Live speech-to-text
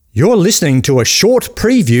You're listening to a short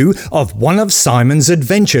preview of one of Simon's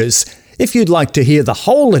adventures. If you'd like to hear the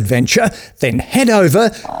whole adventure, then head over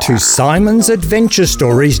to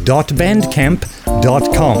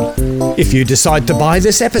simonsadventurestories.bandcamp.com. If you decide to buy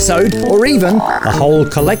this episode, or even the whole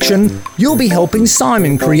collection, you'll be helping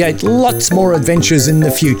Simon create lots more adventures in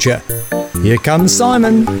the future. Here comes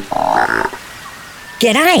Simon.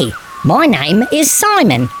 G'day, my name is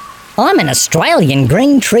Simon. I'm an Australian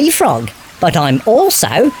green tree frog, but I'm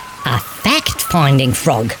also a fact-finding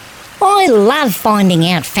frog. I love finding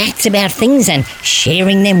out facts about things and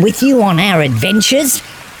sharing them with you on our adventures.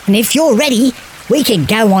 And if you're ready, we can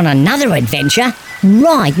go on another adventure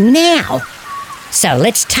right now. So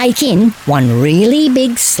let's take in one really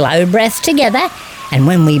big slow breath together, and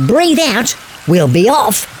when we breathe out, we'll be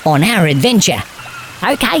off on our adventure.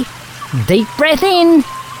 Okay, deep breath in.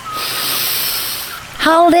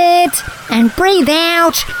 Hold it and breathe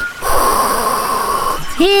out.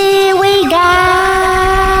 Here we go.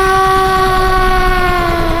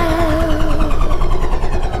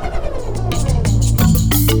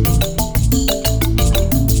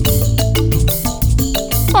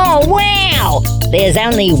 Oh, wow! There's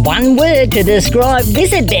only one word to describe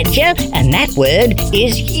this adventure, and that word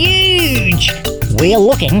is huge. We're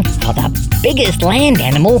looking for the biggest land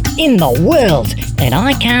animal in the world, and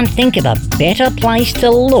I can't think of a better place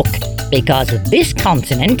to look because this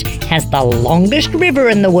continent has the longest river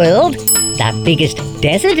in the world, the biggest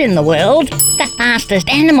desert in the world, the fastest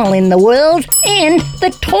animal in the world, and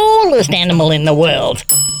the tallest animal in the world.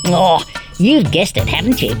 Oh, you've guessed it,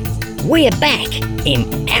 haven't you? We're back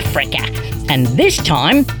in Africa, and this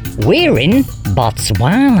time we're in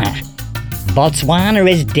Botswana. Botswana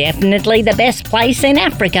is definitely the best place in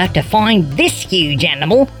Africa to find this huge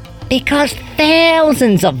animal because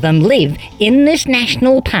thousands of them live in this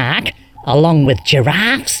national park, along with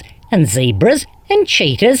giraffes and zebras and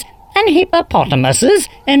cheetahs and hippopotamuses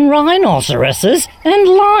and rhinoceroses and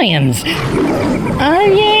lions. Oh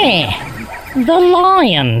yeah, the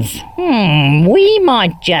lions. We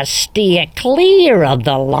might just steer clear of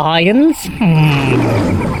the lions.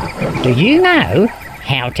 Do you know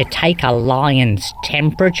how to take a lion's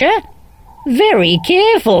temperature? Very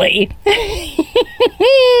carefully.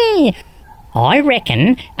 I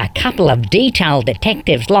reckon a couple of detailed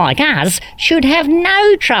detectives like us should have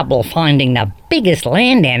no trouble finding the biggest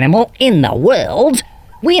land animal in the world.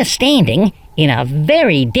 We're standing in a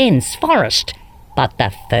very dense forest, but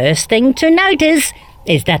the first thing to notice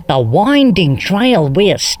is that the winding trail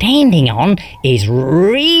we're standing on is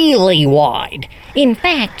really wide. In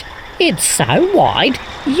fact, it's so wide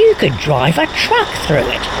you could drive a truck through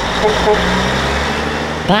it.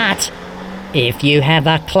 But if you have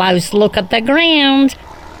a close look at the ground,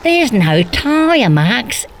 there's no tyre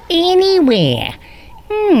marks anywhere.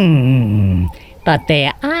 But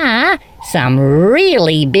there are some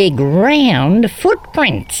really big round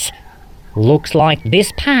footprints. Looks like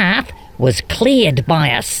this path was cleared by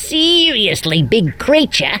a seriously big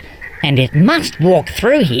creature, and it must walk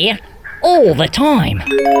through here all the time.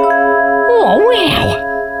 Oh,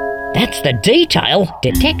 wow! That's the detail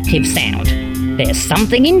detective sound. There's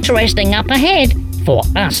something interesting up ahead for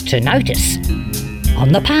us to notice.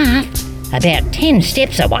 On the path, about 10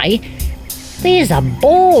 steps away, there's a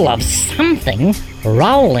ball of something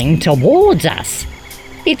rolling towards us.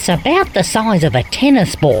 It's about the size of a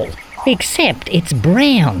tennis ball, except it's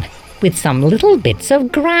brown, with some little bits of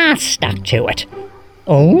grass stuck to it.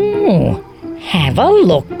 Oh, have a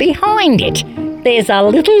look behind it. There's a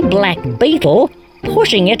little black beetle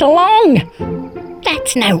pushing it along.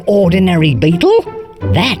 That's no ordinary beetle.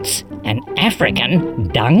 That's an African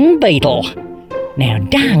dung beetle. Now,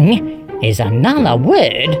 dung is another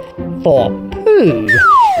word for poo.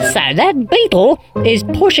 So that beetle is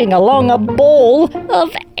pushing along a ball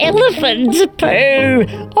of elephant's poo.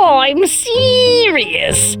 I'm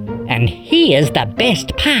serious. And here's the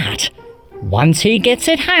best part. Once he gets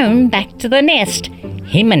it home back to the nest,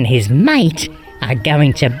 him and his mate are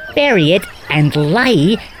going to bury it and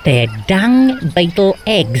lay their dung beetle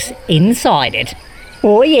eggs inside it.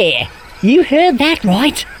 Oh yeah, you heard that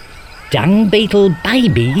right. Dung beetle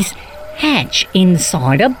babies hatch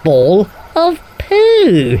inside a ball of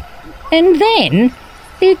poo. And then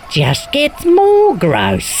it just gets more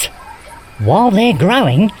gross. While they're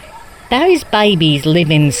growing, those babies live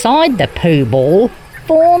inside the poo ball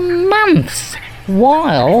for months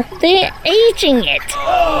while they're eating it.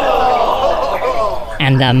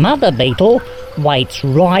 And the mother beetle waits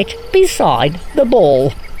right beside the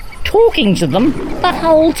ball, talking to them the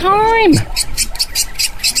whole time.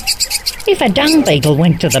 If a dung beetle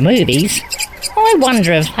went to the movies, I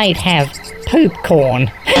wonder if they'd have poop corn.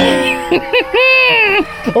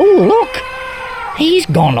 Oh, look! He's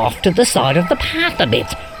gone off to the side of the path a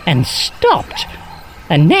bit and stopped.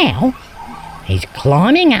 And now he's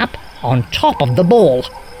climbing up on top of the ball.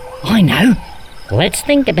 I know. Let's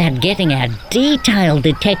think about getting our detail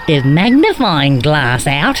detective magnifying glass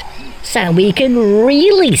out so we can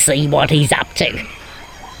really see what he's up to.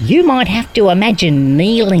 You might have to imagine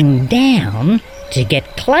kneeling down to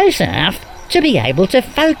get close enough to be able to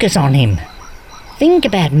focus on him. Think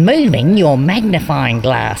about moving your magnifying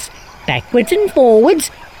glass backwards and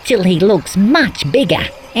forwards till he looks much bigger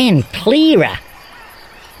and clearer.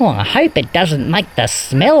 Well, I hope it doesn't make the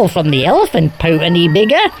smell from the elephant poo any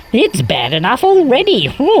bigger. It's bad enough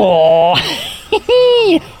already. Oh.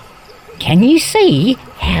 Can you see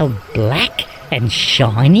how black and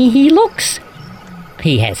shiny he looks?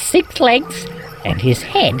 He has 6 legs and his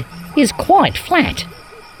head is quite flat,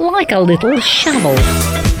 like a little shovel.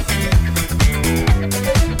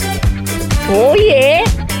 Oh yeah,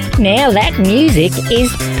 now that music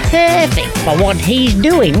is perfect for what he's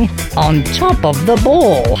doing on top of the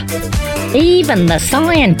ball. Even the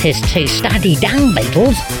scientists who study dung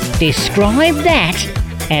beetles describe that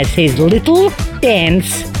as his little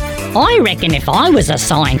dance. I reckon if I was a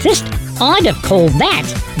scientist, I'd have called that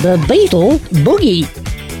the beetle boogie.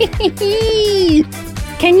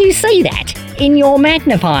 Can you see that in your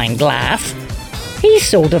magnifying glass? He's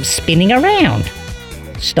sort of spinning around,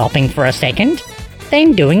 stopping for a second,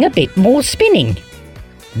 then doing a bit more spinning.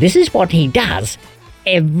 This is what he does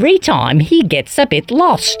every time he gets a bit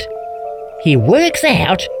lost. He works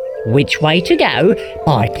out which way to go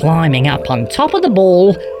by climbing up on top of the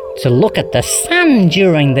ball to look at the sun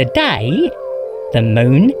during the day, the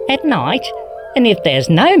moon at night, and if there's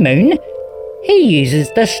no moon, he uses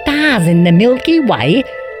the stars in the Milky Way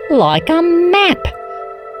like a map.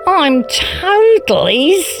 I'm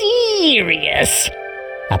totally serious.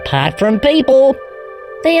 Apart from people,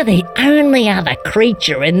 they're the only other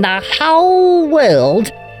creature in the whole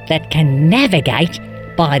world that can navigate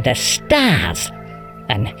by the stars.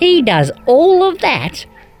 And he does all of that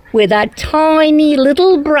with a tiny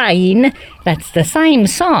little brain that's the same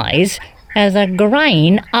size as a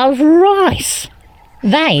grain of rice.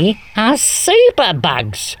 They are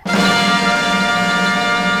superbugs.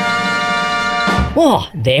 Whoa,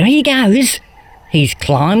 there he goes. He's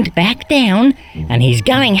climbed back down and he's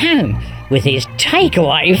going home with his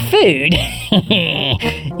takeaway food.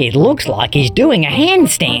 It looks like he's doing a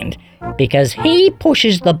handstand because he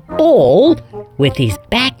pushes the ball with his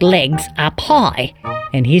back legs up high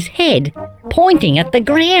and his head pointing at the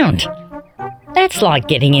ground. That's like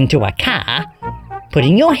getting into a car,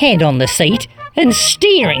 putting your head on the seat and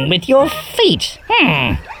steering with your feet.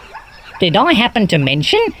 Did I happen to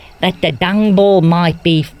mention that the dung ball might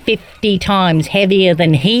be 50 times heavier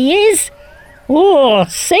than he is? Oh,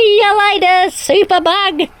 see you later,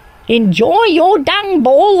 Superbug. Enjoy your dung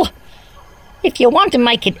ball. If you want to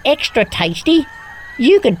make it extra tasty,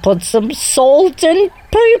 you could put some salt and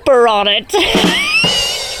pooper on it.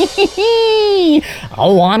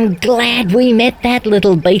 Oh, I'm glad we met that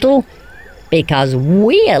little beetle, because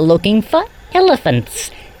we're looking for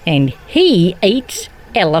elephants, and he eats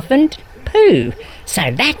elephant poo.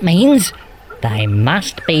 So that means they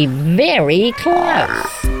must be very close.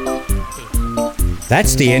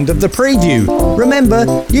 That's the end of the preview.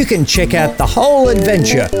 Remember, you can check out the whole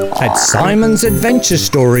adventure at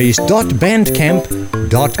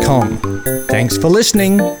simonsadventurestories.bandcamp.com. Thanks for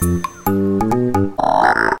listening.